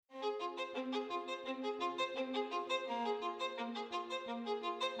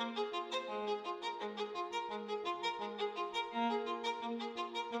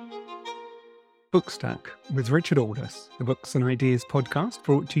Bookstack with Richard Aldous, the Books and Ideas podcast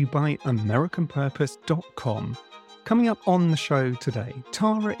brought to you by AmericanPurpose.com. Coming up on the show today,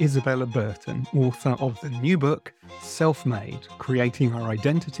 Tara Isabella Burton, author of the new book, Self-Made, Creating Our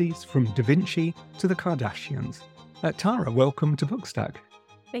Identities from Da Vinci to the Kardashians. Tara, welcome to Bookstack.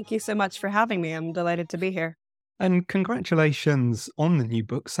 Thank you so much for having me. I'm delighted to be here. And congratulations on the new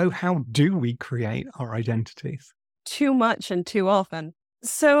book. So how do we create our identities? Too much and too often.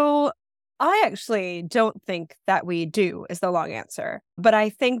 So I actually don't think that we do is the long answer, but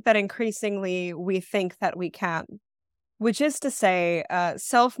I think that increasingly we think that we can, which is to say,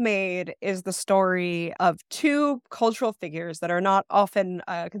 Self-Made is the story of two cultural figures that are not often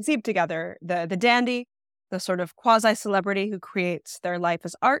conceived together. The dandy, the sort of quasi-celebrity who creates their life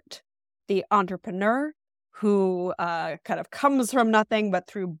as art, the entrepreneur who kind of comes from nothing, but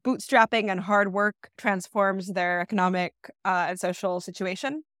through bootstrapping and hard work transforms their economic and social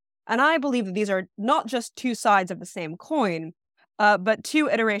situation. And I believe that these are not just two sides of the same coin, but two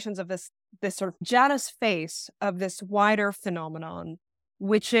iterations of this sort of Janus face of this wider phenomenon,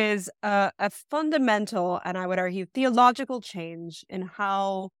 which is a fundamental, and I would argue, theological change in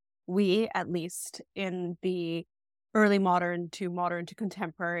how we, at least in the early modern to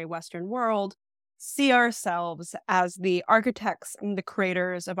contemporary Western world, see ourselves as the architects and the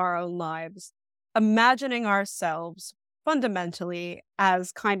creators of our own lives, imagining ourselves fundamentally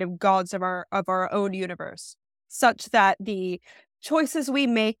as kind of gods of our own universe, such that the choices we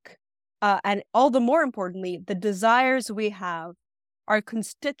make, and all the more importantly, the desires we have, are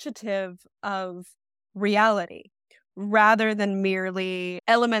constitutive of reality, rather than merely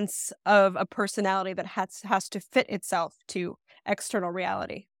elements of a personality that has to fit itself to external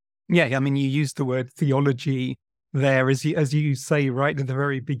reality. Yeah, I mean, you used the word theology there, as you say right at the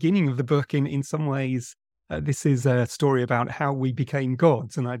very beginning of the book. In some ways, this is a story about how we became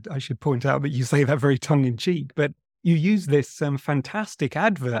gods. And I should point out that you say that very tongue-in-cheek, but you use this fantastic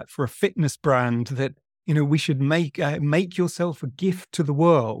advert for a fitness brand that, we should make yourself a gift to the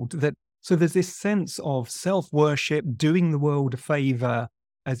world. So there's this sense of self-worship, doing the world a favor.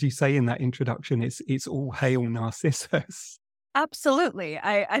 As you say in that introduction, it's all hail Narcissus. Absolutely.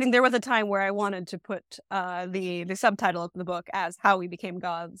 I think there was a time where I wanted to put the subtitle of the book as How We Became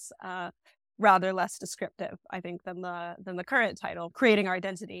Gods, rather less descriptive, I think, than the current title, Creating Our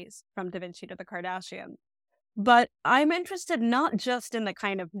Identities from Da Vinci to the Kardashians. But I'm interested not just in the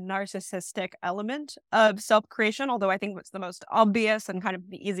kind of narcissistic element of self-creation, although I think it's the most obvious and kind of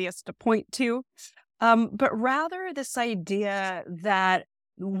the easiest to point to, but rather this idea that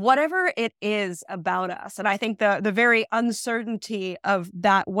whatever it is about us, and I think the very uncertainty of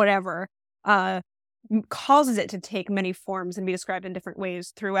that whatever causes it to take many forms and be described in different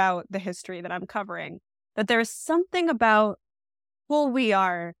ways throughout the history that I'm covering, that there's something about who we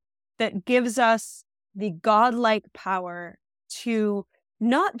are that gives us the godlike power to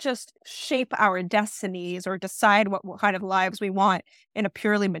not just shape our destinies or decide what kind of lives we want in a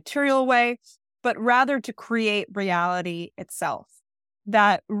purely material way, but rather to create reality itself.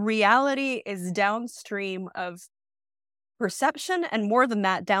 That reality is downstream of perception, and more than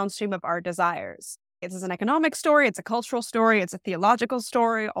that, downstream of our desires. It's an economic story, it's a cultural story, it's a theological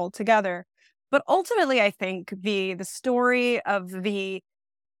story altogether. But ultimately, I think the story of the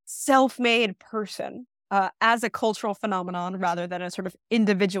self-made person as a cultural phenomenon, rather than a sort of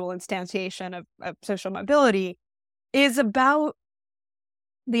individual instantiation of social mobility, is about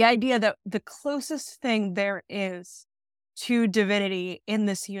the idea that the closest thing there is to divinity in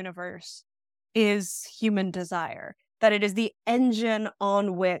this universe is human desire, that it is the engine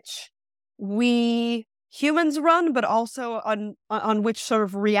on which we humans run, but also on which sort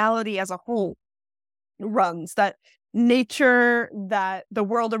of reality as a whole runs, that nature, that the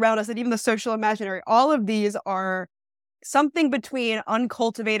world around us, and even the social imaginary, all of these are something between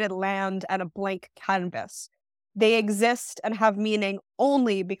uncultivated land and a blank canvas. They exist and have meaning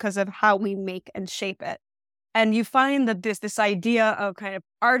only because of how we make and shape it. And you find that this idea of kind of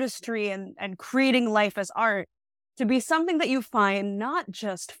artistry and creating life as art to be something that you find not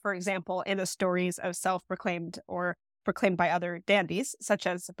just, for example, in the stories of self-proclaimed or proclaimed by other dandies, such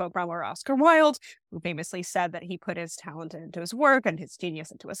as Beau Brummel or Oscar Wilde, who famously said that he put his talent into his work and his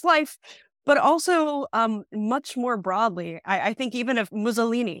genius into his life, but also much more broadly, I think even of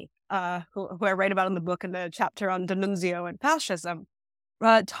Mussolini, who I write about in the book in the chapter on D'Annunzio and fascism,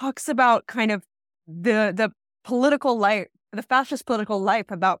 talks about kind of the political life, the fascist political life,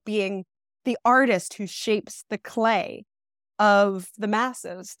 about being the artist who shapes the clay of the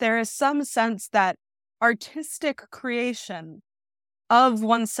masses. There is some sense that artistic creation of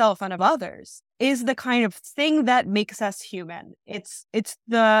oneself and of others is the kind of thing that makes us human. It's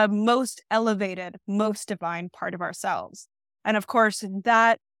the most elevated, most divine part of ourselves. And of course,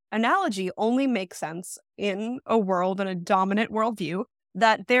 that analogy only makes sense in a world, in a dominant worldview,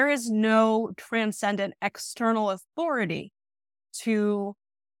 that there is no transcendent external authority to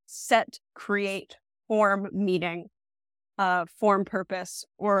set, create, form meaning, form purpose,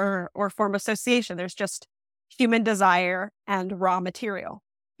 or form association. There's just human desire and raw material.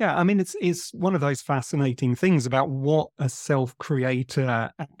 Yeah, I mean, it's one of those fascinating things about what a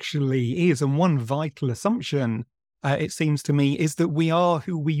self-creator actually is. And one vital assumption, it seems to me, is that we are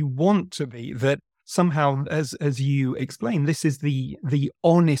who we want to be, that somehow, as you explain, this is the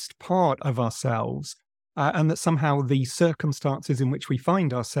honest part of ourselves, and that somehow the circumstances in which we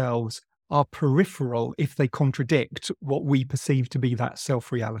find ourselves are peripheral if they contradict what we perceive to be that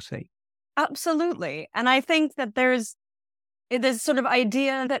self-reality. Absolutely. And I think that there's this sort of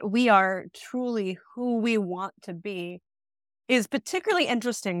idea that we are truly who we want to be is particularly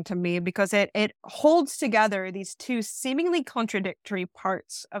interesting to me because it holds together these two seemingly contradictory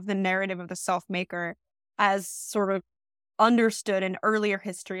parts of the narrative of the self-maker as sort of understood in earlier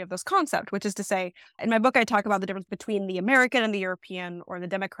history of this concept, which is to say, in my book, I talk about the difference between the American and the European, or the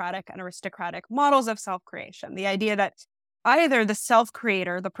democratic and aristocratic models of self-creation. The idea that either the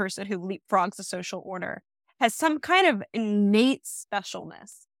self-creator, the person who leapfrogs the social order, has some kind of innate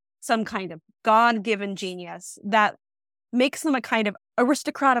specialness, some kind of God-given genius that makes them a kind of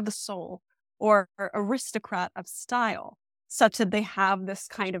aristocrat of the soul or aristocrat of style, such that they have this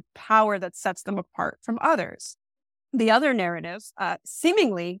kind of power that sets them apart from others. The other narrative,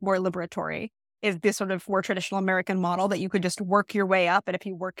 seemingly more liberatory, is this sort of more traditional American model that you could just work your way up. And if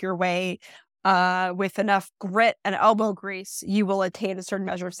you work your way with enough grit and elbow grease, you will attain a certain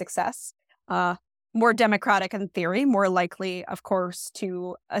measure of success. More democratic in theory, more likely, of course,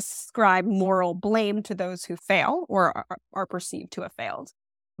 to ascribe moral blame to those who fail or are perceived to have failed.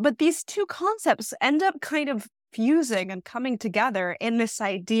 But these two concepts end up kind of fusing and coming together in this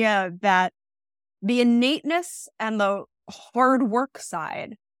idea that the innateness and the hard work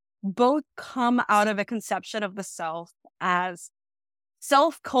side both come out of a conception of the self as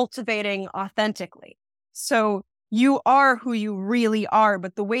self-cultivating authentically. So you are who you really are,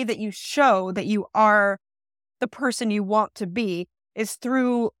 but the way that you show that you are the person you want to be is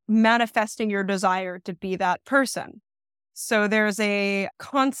through manifesting your desire to be that person. So there's a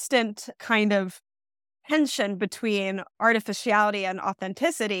constant kind of tension between artificiality and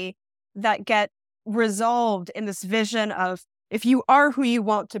authenticity that get resolved in this vision of, if you are who you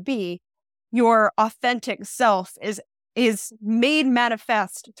want to be, your authentic self is made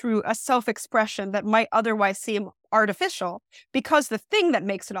manifest through a self-expression that might otherwise seem artificial, because the thing that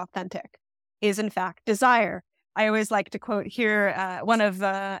makes it authentic is, in fact, desire. I always like to quote here one of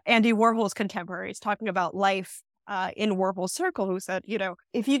Andy Warhol's contemporaries talking about life in Warhol's circle, who said,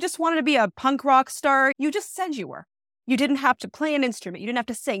 if you just wanted to be a punk rock star, you just said you were. You didn't have to play an instrument. You didn't have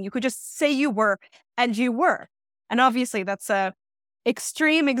to sing. You could just say you were, and you were. And obviously, that's a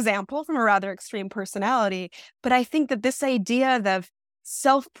extreme example from a rather extreme personality. But I think that this idea of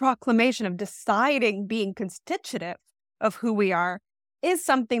self-proclamation, of deciding, being constitutive of who we are, is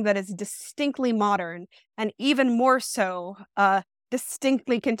something that is distinctly modern, and even more so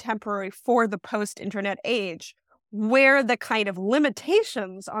distinctly contemporary for the post-internet age, where the kind of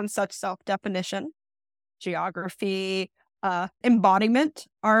limitations on such self-definition, geography, embodiment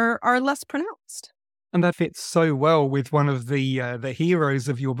are less pronounced. And that fits so well with one of the heroes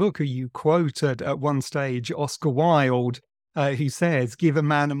of your book, who you quoted at one stage, Oscar Wilde, who says, "Give a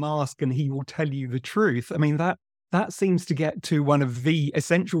man a mask and he will tell you the truth." I mean, that seems to get to one of the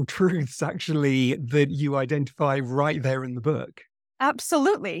essential truths, actually, that you identify right there in the book.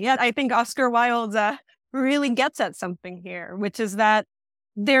 Absolutely. Yeah, I think Oscar Wilde really gets at something here, which is that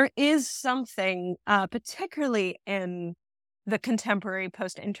there is something, particularly in the contemporary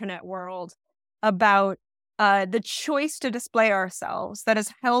post-internet world, about the choice to display ourselves that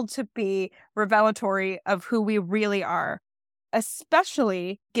is held to be revelatory of who we really are,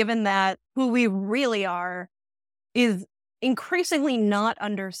 especially given that who we really are is increasingly not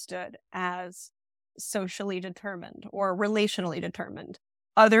understood as socially determined or relationally determined.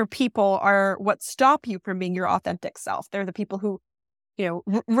 Other people are what stop you from being your authentic self. They're the people who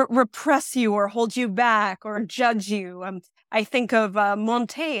repress you or hold you back or judge you. I think of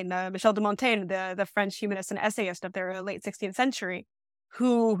Montaigne, Michel de Montaigne, the French humanist and essayist of the late 16th century,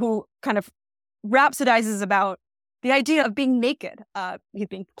 who kind of rhapsodizes about the idea of being naked. He's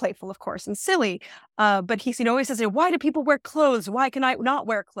being playful, of course, and silly, but he always says, "Why do people wear clothes? Why can I not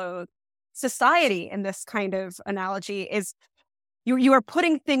wear clothes?" Society, in this kind of analogy, is you are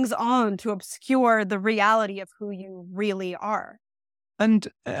putting things on to obscure the reality of who you really are. And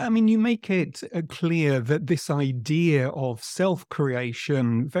I mean, you make it clear that this idea of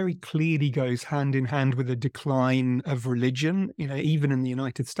self-creation very clearly goes hand in hand with a decline of religion, even in the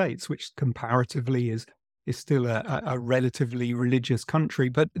United States, which comparatively is still a relatively religious country.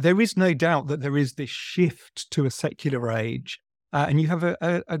 But there is no doubt that there is this shift to a secular age. And you have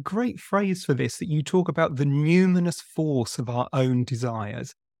a great phrase for this, that you talk about the numinous force of our own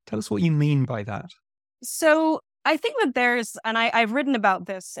desires. Tell us what you mean by that. So I think that there's, and I've written about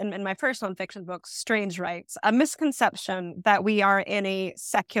this in my first nonfiction book, Strange Rights, a misconception that we are in a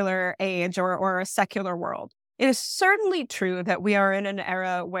secular age or a secular world. It is certainly true that we are in an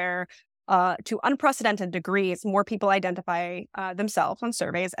era where, to unprecedented degrees, more people identify themselves on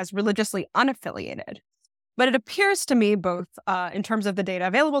surveys as religiously unaffiliated. But it appears to me, both in terms of the data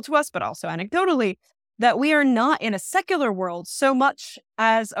available to us, but also anecdotally, that we are not in a secular world so much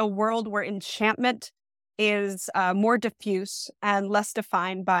as a world where enchantment is more diffuse and less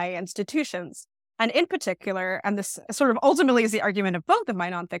defined by institutions. And in particular, and this sort of ultimately is the argument of both of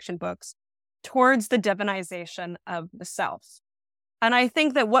my nonfiction books, towards the divinization of the self. And I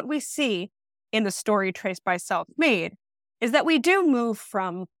think that what we see in the story Traced by Self-Made is that we do move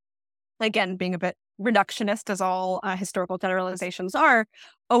from, again, being a bit reductionist, as all historical generalizations are,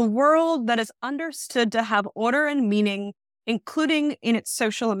 a world that is understood to have order and meaning, including in its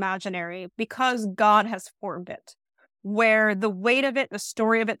social imaginary, because God has formed it, where the weight of it, the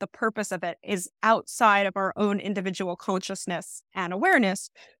story of it, the purpose of it is outside of our own individual consciousness and awareness,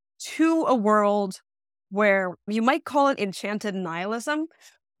 to a world where you might call it enchanted nihilism,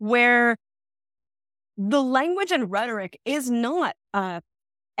 where the language and rhetoric is not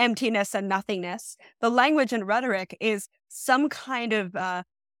emptiness and nothingness. The language and rhetoric is some kind of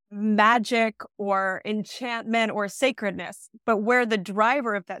magic or enchantment or sacredness, but where the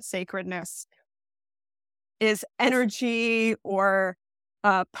driver of that sacredness is energy or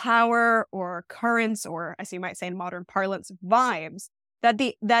power or currents, or, as you might say in modern parlance, vibes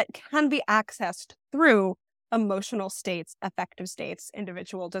that can be accessed through emotional states, affective states,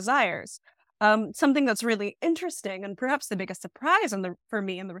 individual desires. Something that's really interesting, and perhaps the biggest surprise for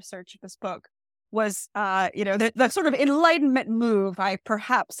me in the research of this book, was the sort of Enlightenment move I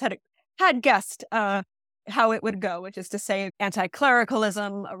perhaps had guessed how it would go, which is to say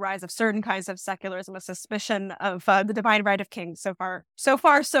anti-clericalism, a rise of certain kinds of secularism, a suspicion of the divine right of kings. So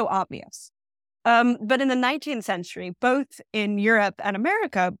far, so obvious. But in the 19th century, both in Europe and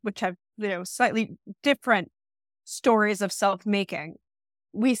America, which have slightly different stories of self-making,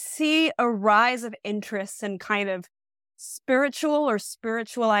 we see a rise of interest in kind of spiritual or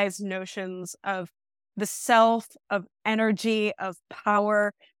spiritualized notions of the self, of energy, of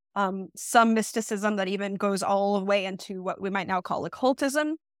power, some mysticism that even goes all the way into what we might now call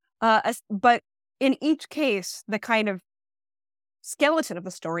occultism. But in each case, the kind of skeleton of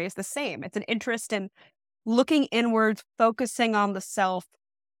the story is the same. It's an interest in looking inward, focusing on the self,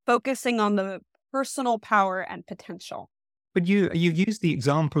 focusing on the personal power and potential. But you used the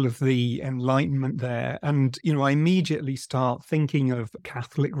example of the Enlightenment there, and I immediately start thinking of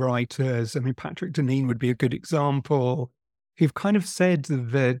Catholic writers. I mean, Patrick Deneen would be a good example, who've kind of said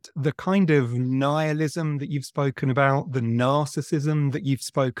that the kind of nihilism that you've spoken about, the narcissism that you've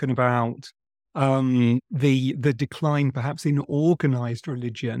spoken about, the decline perhaps in organized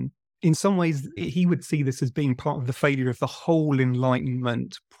religion, in some ways he would see this as being part of the failure of the whole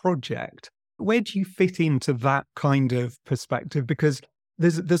Enlightenment project. Where do you fit into that kind of perspective? Because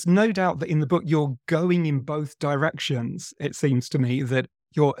there's no doubt that in the book you're going in both directions. It seems to me that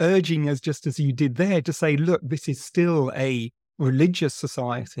you're urging us, just as you did there, to say, look, this is still a religious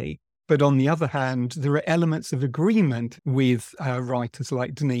society. But on the other hand, there are elements of agreement with writers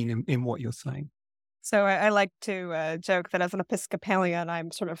like Deneen in what you're saying. So I like to joke that as an Episcopalian, I'm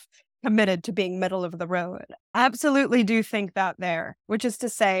sort of committed to being middle of the road. I absolutely do think that there, which is to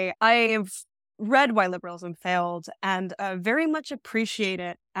say, I've read Why Liberalism Failed and very much appreciate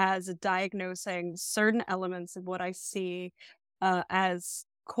it as diagnosing certain elements of what I see as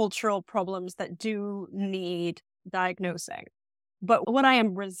cultural problems that do need diagnosing. But what I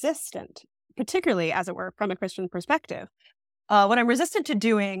am resistant, particularly, as it were, from a Christian perspective, what I'm resistant to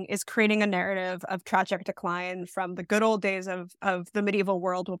doing is creating a narrative of tragic decline from the good old days of the medieval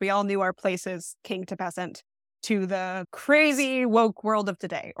world, where we all knew our places, king to peasant, to the crazy woke world of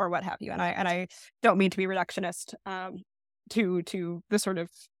today, or what have you. And I don't mean to be reductionist to the sort of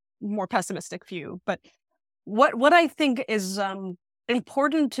more pessimistic view, but what I think is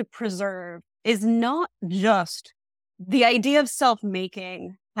important to preserve is not just the idea of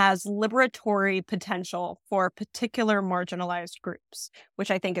self-making has liberatory potential for particular marginalized groups,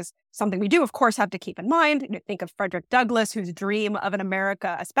 which I think is something we do, of course, have to keep in mind. You think of Frederick Douglass, whose dream of an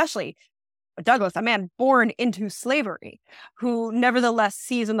America, especially Douglass, a man born into slavery, who nevertheless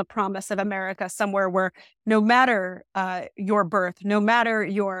sees in the promise of America somewhere where no matter your birth, no matter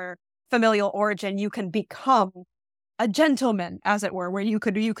your familial origin, you can become a gentleman, as it were, where you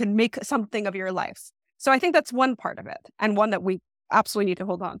can make something of your life. So I think that's one part of it, and one that we absolutely need to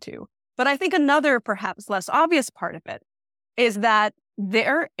hold on to. But I think another, perhaps less obvious part of it is that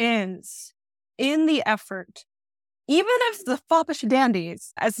there is, in the effort, even of the foppish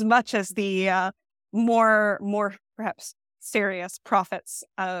dandies, as much as the more perhaps serious prophets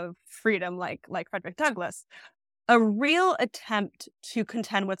of freedom, like Frederick Douglass, a real attempt to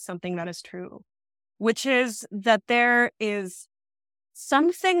contend with something that is true, which is that there is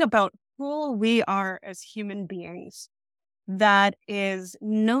something about who we are as human beings that is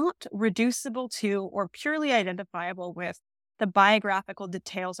not reducible to or purely identifiable with the biographical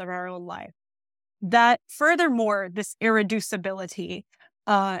details of our own life. That furthermore, this irreducibility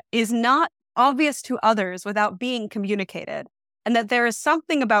is not obvious to others without being communicated, and that there is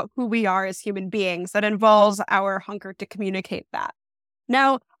something about who we are as human beings that involves our hunger to communicate that.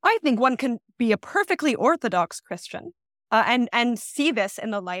 Now, I think one can be a perfectly orthodox Christian and see this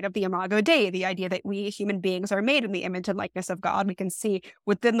in the light of the Imago Dei, the idea that we human beings are made in the image and likeness of God. We can see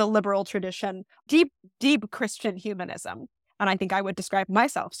within the liberal tradition deep Christian humanism. And I think I would describe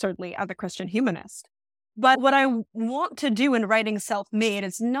myself certainly as a Christian humanist. But what I want to do in writing Self-Made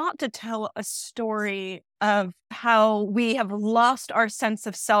is not to tell a story of how we have lost our sense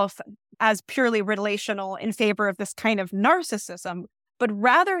of self as purely relational in favor of this kind of narcissism, but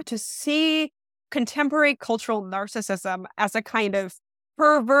rather to see contemporary cultural narcissism as a kind of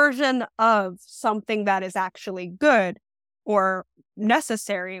perversion of something that is actually good or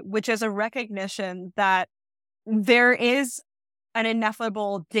necessary, which is a recognition that there is an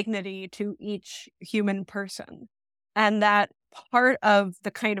ineffable dignity to each human person. And that part of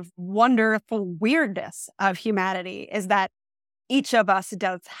the kind of wonderful weirdness of humanity is that each of us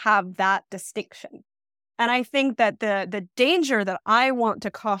does have that distinction. And I think that the danger that I want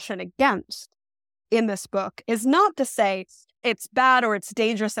to caution against in this book is not to say it's bad or it's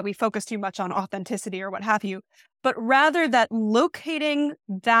dangerous that we focus too much on authenticity or what have you, but rather that locating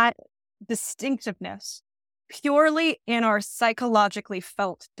that distinctiveness purely in our psychologically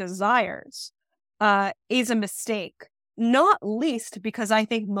felt desires is a mistake, not least because I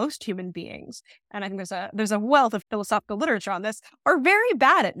think most human beings, and I think there's a wealth of philosophical literature on this, are very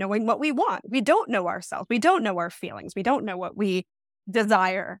bad at knowing what we want. We don't know ourselves. We don't know our feelings. We don't know what we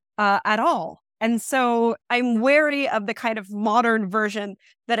desire at all. And so I'm wary of the kind of modern version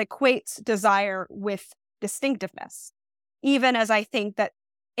that equates desire with distinctiveness, even as I think that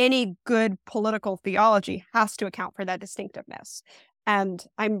any good political theology has to account for that distinctiveness. And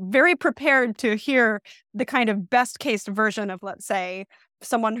I'm very prepared to hear the kind of best case version of, let's say,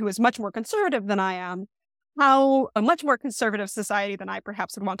 someone who is much more conservative than I am, how a much more conservative society than I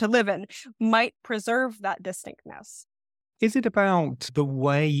perhaps would want to live in might preserve that distinctness. Is it about the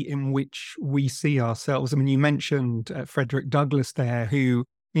way in which we see ourselves? I mean, you mentioned Frederick Douglass there, who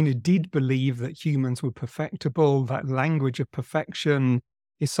did believe that humans were perfectible, that language of perfection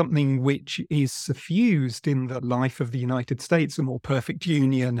is something which is suffused in the life of the United States, a more perfect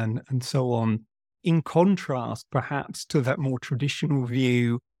union and so on, in contrast perhaps to that more traditional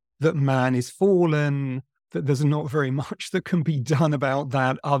view that man is fallen, that there's not very much that can be done about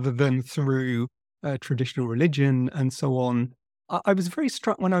that other than through traditional religion and so on. I was very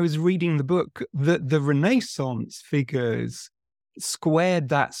struck when I was reading the book that the Renaissance figures squared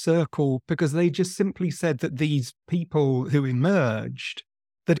that circle because they just simply said that these people who emerged,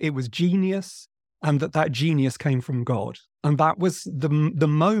 that it was genius and that genius came from God. And that was the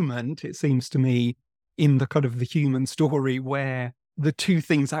moment, it seems to me, in the kind of the human story where the two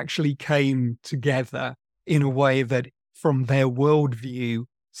things actually came together in a way that from their worldview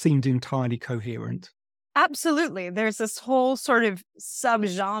seemed entirely coherent. Absolutely. There's this whole sort of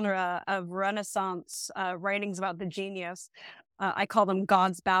subgenre of Renaissance writings about the genius. I call them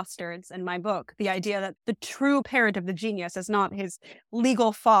God's bastards in my book. The idea that the true parent of the genius is not his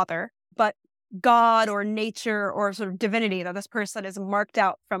legal father, but God or nature or sort of divinity, that this person is marked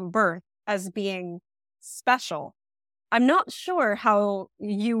out from birth as being special. I'm not sure how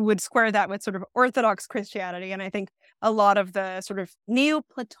you would square that with sort of Orthodox Christianity. And I think a lot of the sort of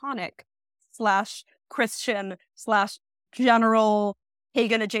Neoplatonic / Christian / general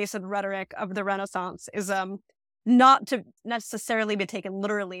pagan adjacent rhetoric of the Renaissance is not to necessarily be taken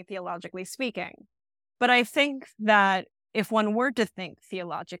literally, theologically speaking. But I think that if one were to think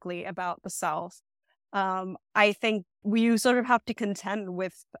theologically about the self, I think we sort of have to contend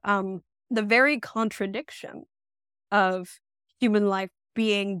with the very contradiction of human life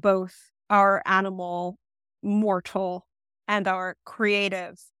being both our animal, mortal, and our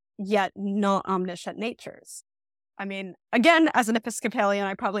creative, yet not omniscient natures. I mean, again, as an Episcopalian,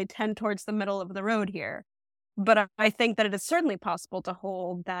 I probably tend towards the middle of the road here. But I think that it is certainly possible to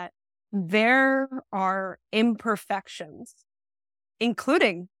hold that there are imperfections,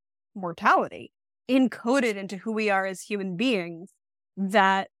 including mortality, encoded into who we are as human beings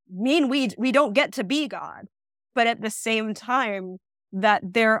that mean we don't get to be God. But at the same time, that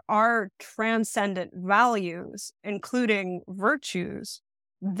there are transcendent values, including virtues,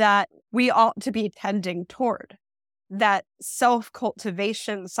 that we ought to be tending toward. That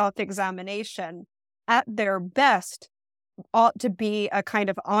self-cultivation, self-examination, at their best, ought to be a kind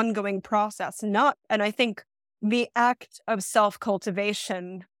of ongoing process. And I think the act of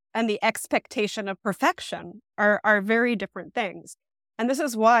self-cultivation and the expectation of perfection are very different things. And this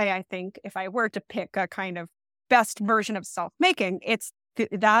is why I think if I were to pick a kind of best version of self-making, it's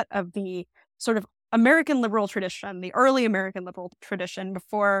that of the sort of American liberal tradition, the early American liberal tradition,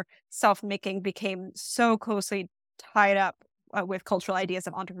 before self-making became so closely tied up with cultural ideas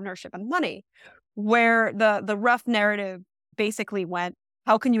of entrepreneurship and money, where the rough narrative basically went,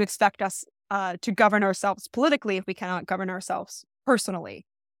 how can you expect us to govern ourselves politically if we cannot govern ourselves personally?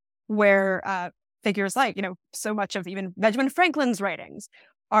 Where figures like, so much of even Benjamin Franklin's writings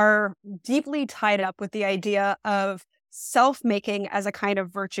are deeply tied up with the idea of self-making as a kind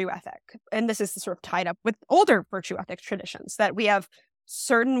of virtue ethic. And this is sort of tied up with older virtue ethic traditions, that we have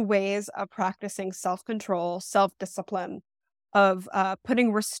certain ways of practicing self-control, self-discipline, of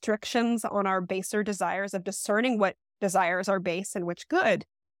putting restrictions on our baser desires, of discerning what desires are base and which good.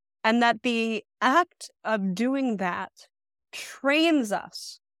 And that the act of doing that trains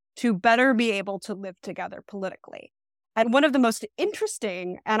us to better be able to live together politically. And one of the most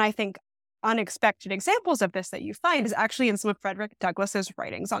interesting, and I think unexpected examples of this that you find is actually in some of Frederick Douglass's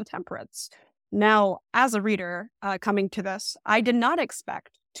writings on temperance. Now, as a reader coming to this, I did not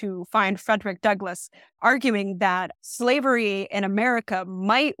expect to find Frederick Douglass arguing that slavery in America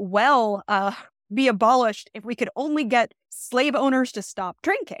might well be abolished if we could only get slave owners to stop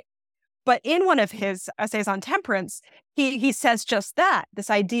drinking. But in one of his essays on temperance, he says just that, this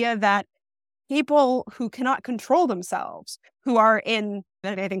idea that people who cannot control themselves, who are in,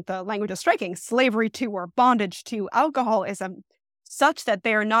 and I think the language is striking, slavery to or bondage to alcoholism, such that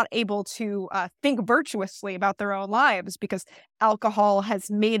they are not able to think virtuously about their own lives because alcohol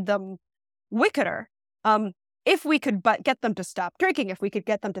has made them wickeder. If we could but get them to stop drinking, if we could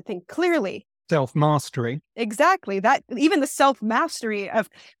get them to think clearly. Self-mastery. Exactly. That even the self-mastery of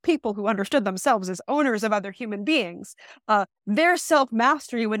people who understood themselves as owners of other human beings, their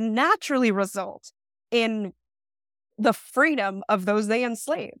self-mastery would naturally result in the freedom of those they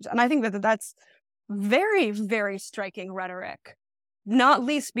enslaved. And I think that that's very, very striking rhetoric, not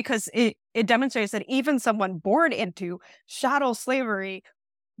least because it demonstrates that even someone born into chattel slavery,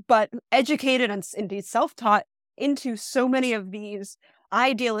 but educated and indeed self-taught into so many of these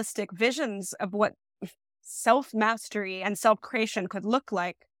idealistic visions of what self-mastery and self-creation could look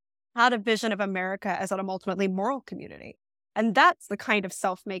like, had a vision of America as an ultimately moral community. And that's the kind of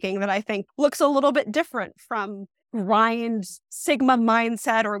self-making that I think looks a little bit different from grind, Sigma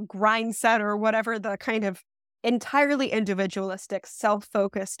mindset or grindset or whatever the kind of entirely individualistic,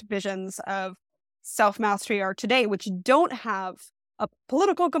 self-focused visions of self-mastery are today, which don't have a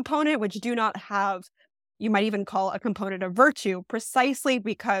political component, which do not have, you might even call a component of virtue, precisely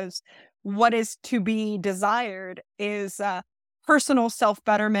because what is to be desired is personal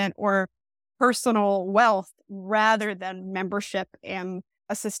self-betterment or personal wealth rather than membership in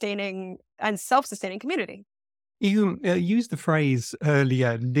a sustaining and self-sustaining community. You used the phrase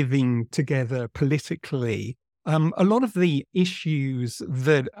earlier, living together politically. A lot of the issues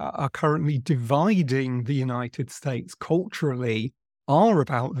that are currently dividing the United States culturally are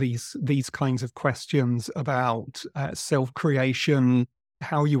about these kinds of questions about self-creation,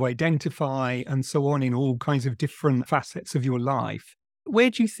 how you identify, and so on in all kinds of different facets of your life. Where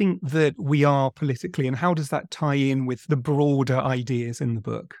do you think that we are politically, and how does that tie in with the broader ideas in the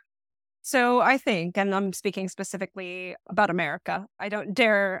book? So I think, and I'm speaking specifically about America, I don't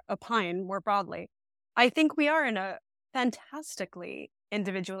dare opine more broadly. I think we are in a fantastically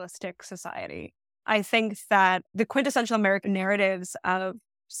individualistic society. I think that the quintessential American narratives of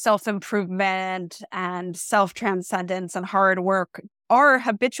self-improvement and self-transcendence and hard work are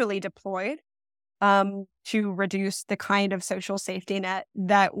habitually deployed to reduce the kind of social safety net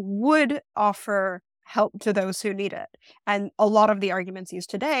that would offer help to those who need it. And a lot of the arguments used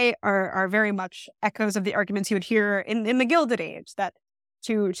today are very much echoes of the arguments you would hear in the Gilded Age, that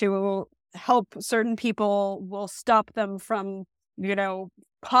to help certain people will stop them from,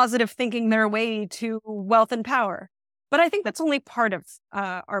 positive thinking their way to wealth and power. But I think that's only part of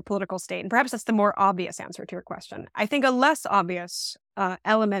our political state. And perhaps that's the more obvious answer to your question. I think a less obvious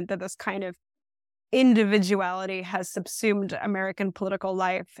element that this kind of individuality has subsumed American political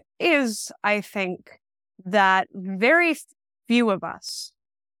life is, I think, that very few of us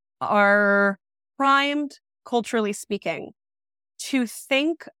are primed, culturally speaking, to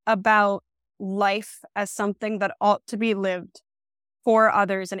think about life as something that ought to be lived for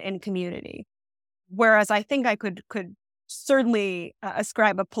others and in community. Whereas I think I could certainly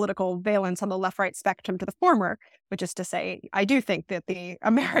ascribe a political valence on the left-right spectrum to the former, which is to say, I do think that the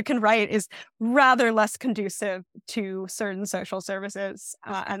American right is rather less conducive to certain social services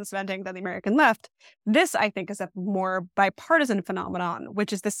and spending than the American left. This, I think, is a more bipartisan phenomenon,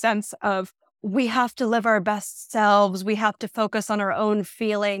 which is the sense of we have to live our best selves. We have to focus on our own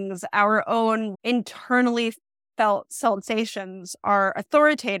feelings. Our own internally felt sensations are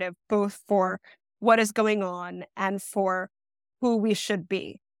authoritative, both for what is going on and for who we should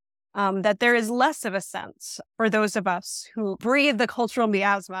be. That there is less of a sense for those of us who breathe the cultural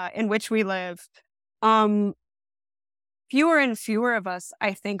miasma in which we live. Fewer and fewer of us,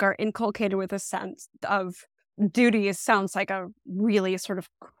 I think, are inculcated with a sense of duty. Sounds like a really sort of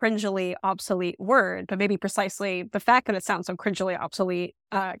cringily obsolete word, but maybe precisely the fact that it sounds so cringily obsolete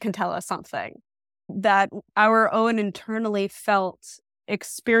can tell us something. That our own internally felt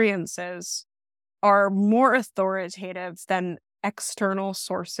experiences are more authoritative than external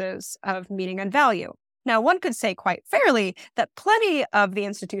sources of meaning and value. Now, one could say quite fairly that plenty of the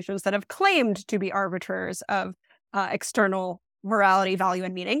institutions that have claimed to be arbiters of external morality, value,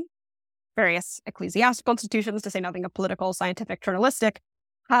 and meaning, various ecclesiastical institutions, to say nothing of political, scientific, journalistic,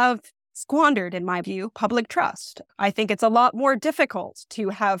 have squandered, in my view, public trust. I think it's a lot more difficult to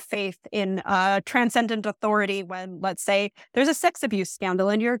have faith in transcendent authority when, let's say, there's a sex abuse scandal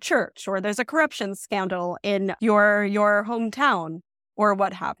in your church, or there's a corruption scandal in your hometown, or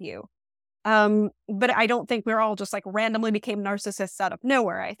what have you. But I don't think we're all just like randomly became narcissists out of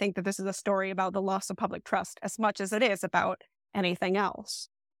nowhere. I think that this is a story about the loss of public trust as much as it is about anything else.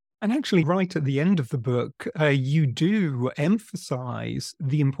 And actually, right at the end of the book, you do emphasize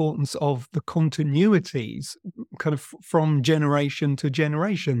the importance of the continuities kind of from generation to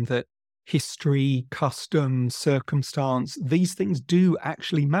generation, that history, custom, circumstance, these things do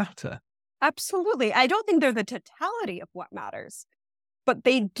actually matter. Absolutely. I don't think they're the totality of what matters, but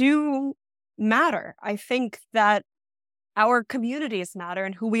they do matter. I think that our communities matter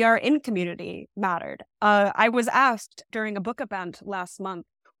and who we are in community mattered. I was asked during a book event last month,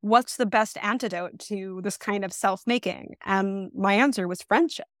 what's the best antidote to this kind of self-making? And my answer was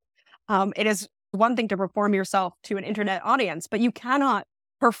friendship. It is one thing to perform yourself to an internet audience, but you cannot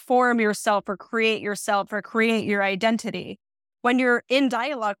perform yourself or create your identity when you're in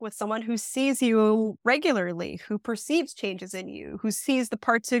dialogue with someone who sees you regularly, who perceives changes in you, who sees the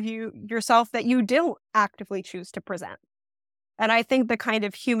parts of yourself that you don't actively choose to present. And I think the kind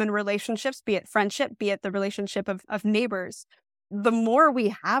of human relationships, be it friendship, be it the relationship of neighbors, the more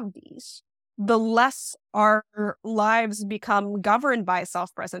we have these, the less our lives become governed by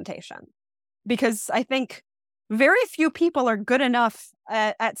self-presentation. Because I think very few people are good enough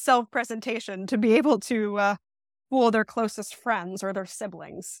at self-presentation to be able to fool their closest friends or their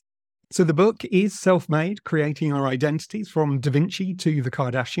siblings. So the book is Self-Made, Creating Our Identities, from Da Vinci to the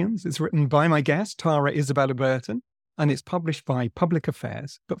Kardashians. It's written by my guest, Tara Isabella Burton, and it's published by Public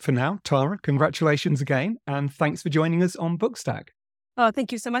Affairs. But for now, Tara, congratulations again, and thanks for joining us on Bookstack. Oh,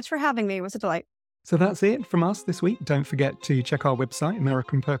 thank you so much for having me. It was a delight. So that's it from us this week. Don't forget to check our website,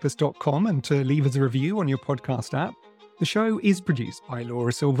 AmericanPurpose.com, and to leave us a review on your podcast app. The show is produced by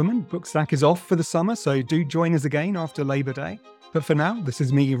Laura Silverman. Bookstack is off for the summer, so do join us again after Labor Day. But for now, this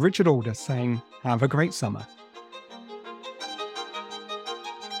is me, Richard Alder, saying have a great summer.